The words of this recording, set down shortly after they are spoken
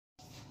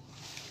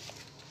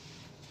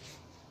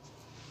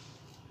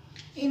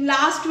In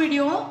last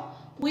video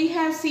we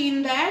have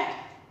seen that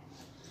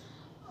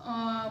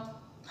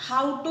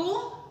how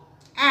to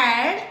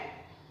add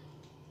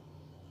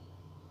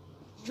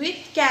with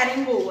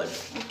carrying over.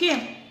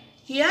 Okay,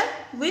 here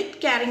with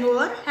carrying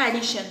over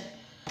addition.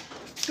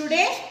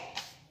 Today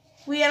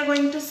we are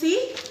going to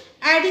see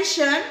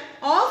addition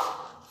of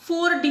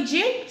 4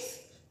 digits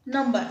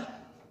number.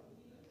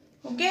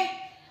 Okay,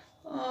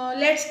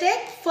 let's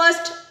take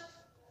first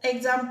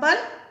example.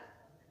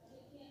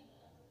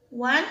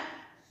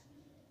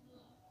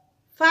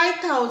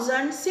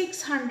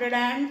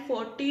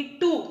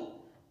 5642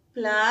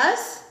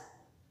 plus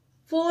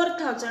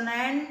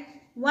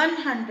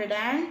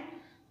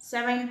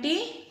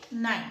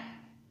 4179.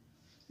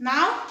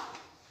 Now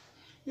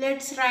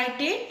let's write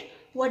it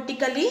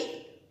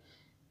vertically.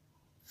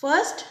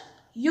 First,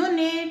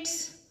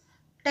 units,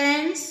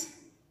 tens,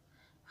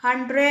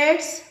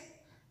 hundreds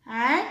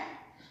and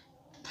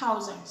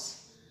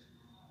thousands.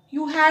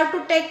 You have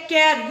to take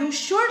care, you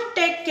should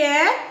take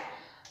care,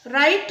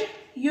 write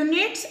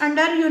units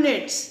under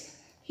units.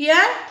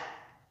 Here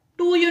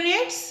 2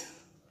 units,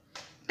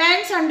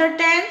 tens under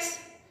tens,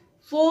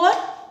 4,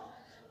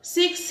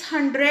 6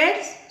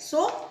 hundreds,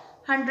 so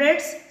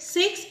hundreds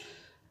 6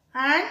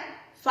 and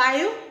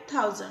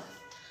 5000.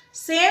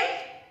 Same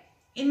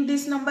in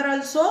this number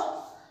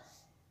also,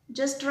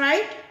 just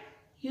write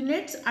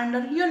units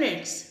under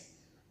units.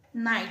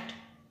 9,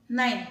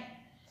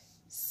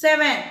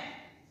 7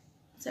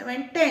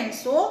 10,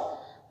 so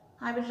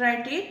I will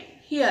write it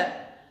here.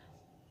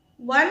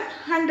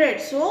 100,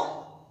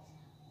 so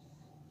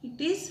it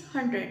is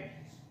 100.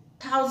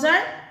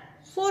 1000,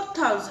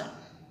 4000.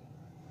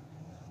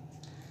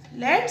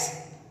 Let's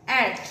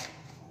add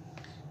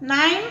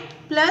 9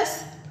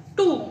 plus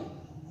 2.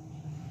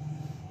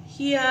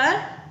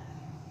 Here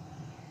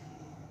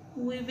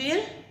we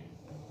will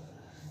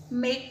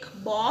make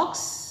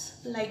box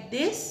like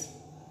this.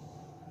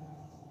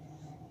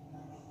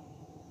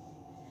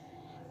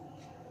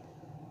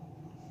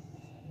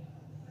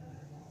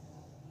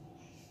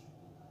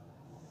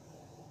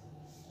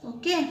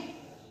 Okay,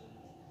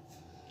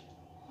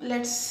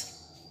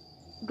 let's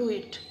do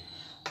it.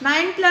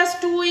 9 plus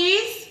 2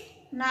 is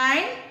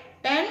 9,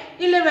 10,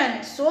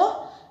 11.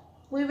 So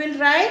we will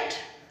write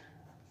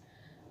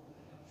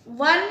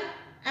 1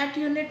 at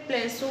unit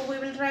place. So we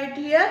will write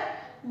here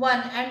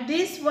 1 and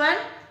this one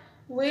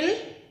will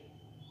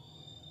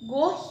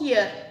go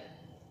here.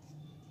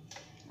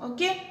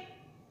 Okay.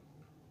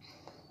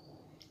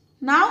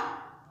 Now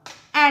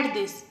add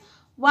this.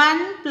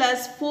 1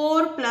 plus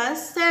 4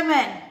 plus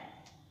 7.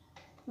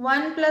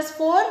 1 plus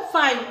 4,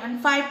 5 and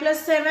 5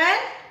 plus 7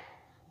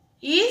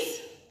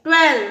 is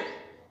 12.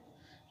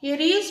 Here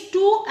is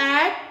 2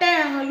 at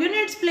 10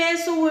 units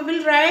place, so we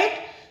will write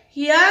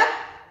here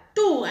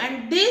 2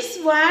 and this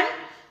one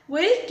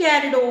will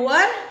carried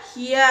over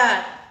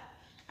here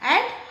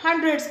at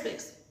hundreds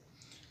place.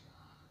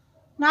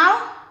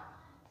 Now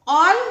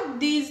all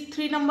these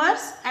 3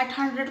 numbers at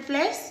 100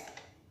 place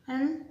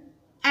and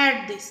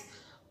add this.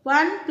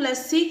 1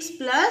 plus 6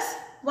 plus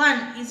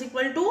 1 is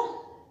equal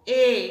to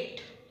 8.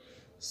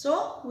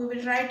 So we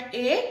will write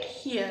 8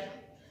 here.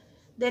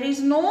 There is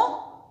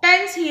no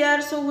tens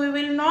here, so we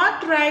will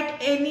not write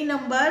any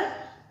number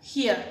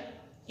here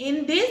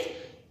in this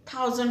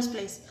thousands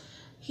place.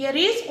 Here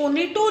is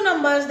only 2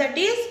 numbers, that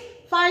is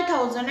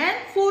 5000 and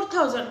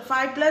 4000.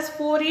 5 plus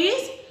 4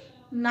 is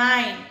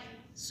 9.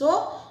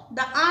 So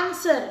the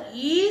answer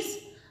is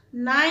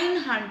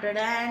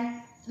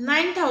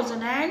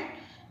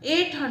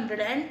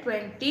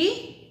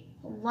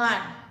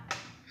 9,821.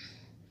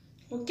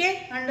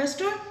 Okay,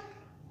 understood?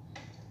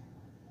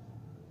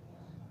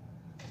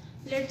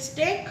 Let's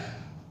take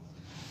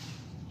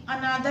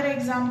another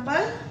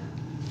example.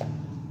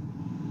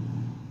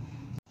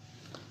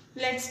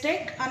 Let's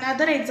take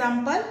another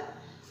example.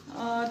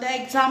 The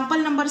example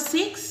number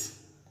 6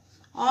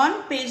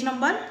 on page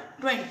number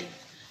 20.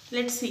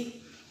 Let's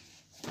see.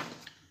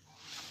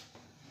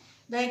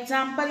 The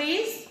example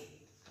is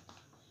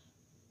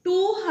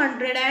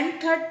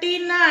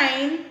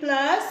 239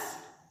 plus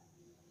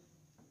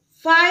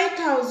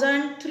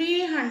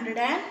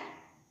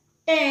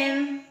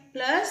 5310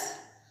 plus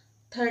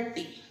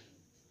 30.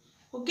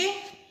 Okay,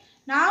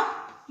 now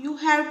you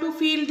have to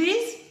fill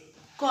this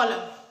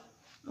column.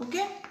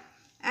 Okay,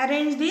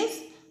 arrange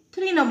these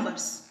 3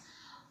 numbers.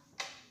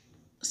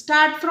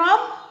 Start from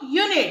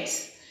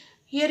units.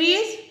 Here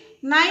is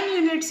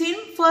 9 units in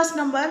first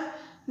number,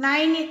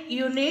 9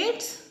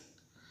 units,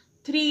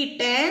 3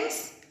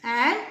 tens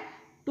and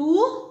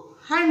 2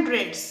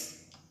 hundreds.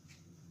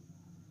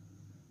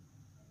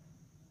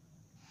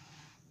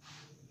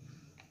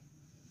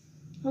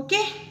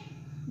 Okay,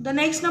 the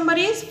next number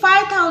is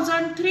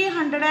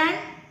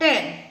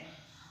 5310.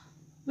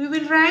 We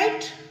will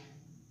write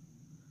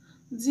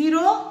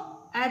 0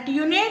 at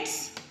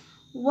units,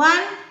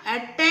 1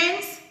 at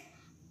tens,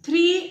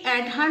 3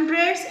 at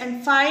hundreds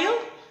and 5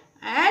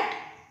 at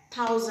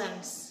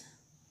thousands.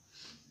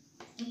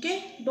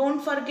 Okay,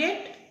 don't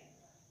forget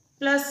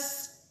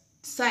plus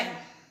sign.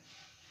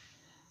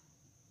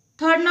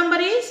 Third number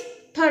is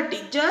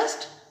 30,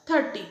 just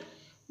 30.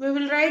 We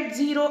will write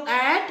 0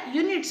 at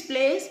units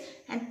place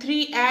and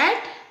 3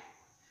 at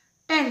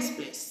tens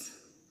place.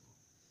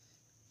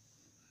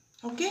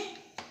 Okay.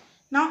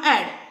 Now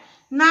add.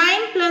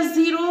 9 plus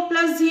 0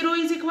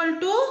 is equal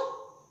to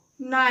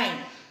 9.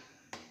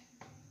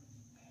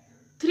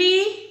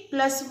 3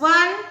 plus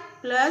 1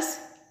 plus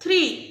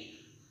 3.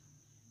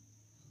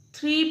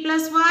 3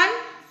 plus 1,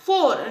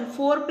 4. And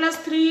 4 plus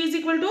 3 is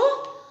equal to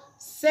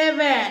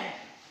 7.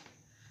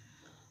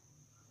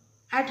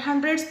 At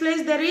hundreds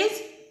place there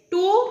is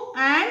 2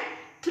 and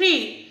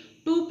 3.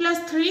 2 plus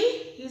 3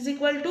 is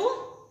equal to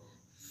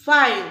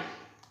 5.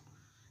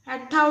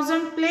 At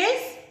thousand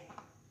place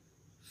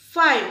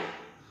 5.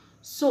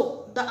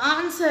 So the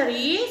answer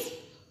is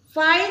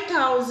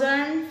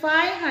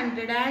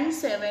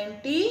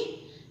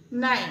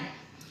 5579.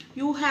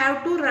 You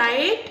have to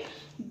write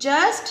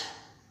just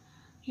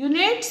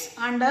units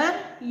under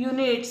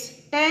units,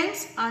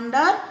 tens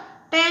under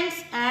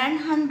tens, and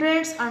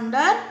hundreds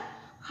under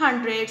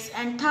hundreds,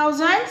 and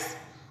thousands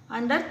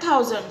under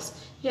thousands.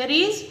 Here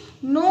is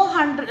no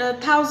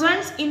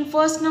thousands in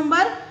first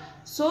number,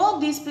 so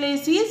this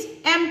place is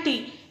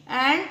empty,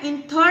 and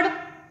in third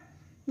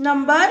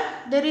number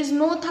there is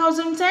no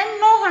thousands and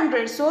no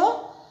hundreds,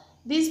 so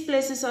this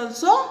place is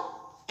also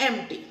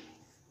empty.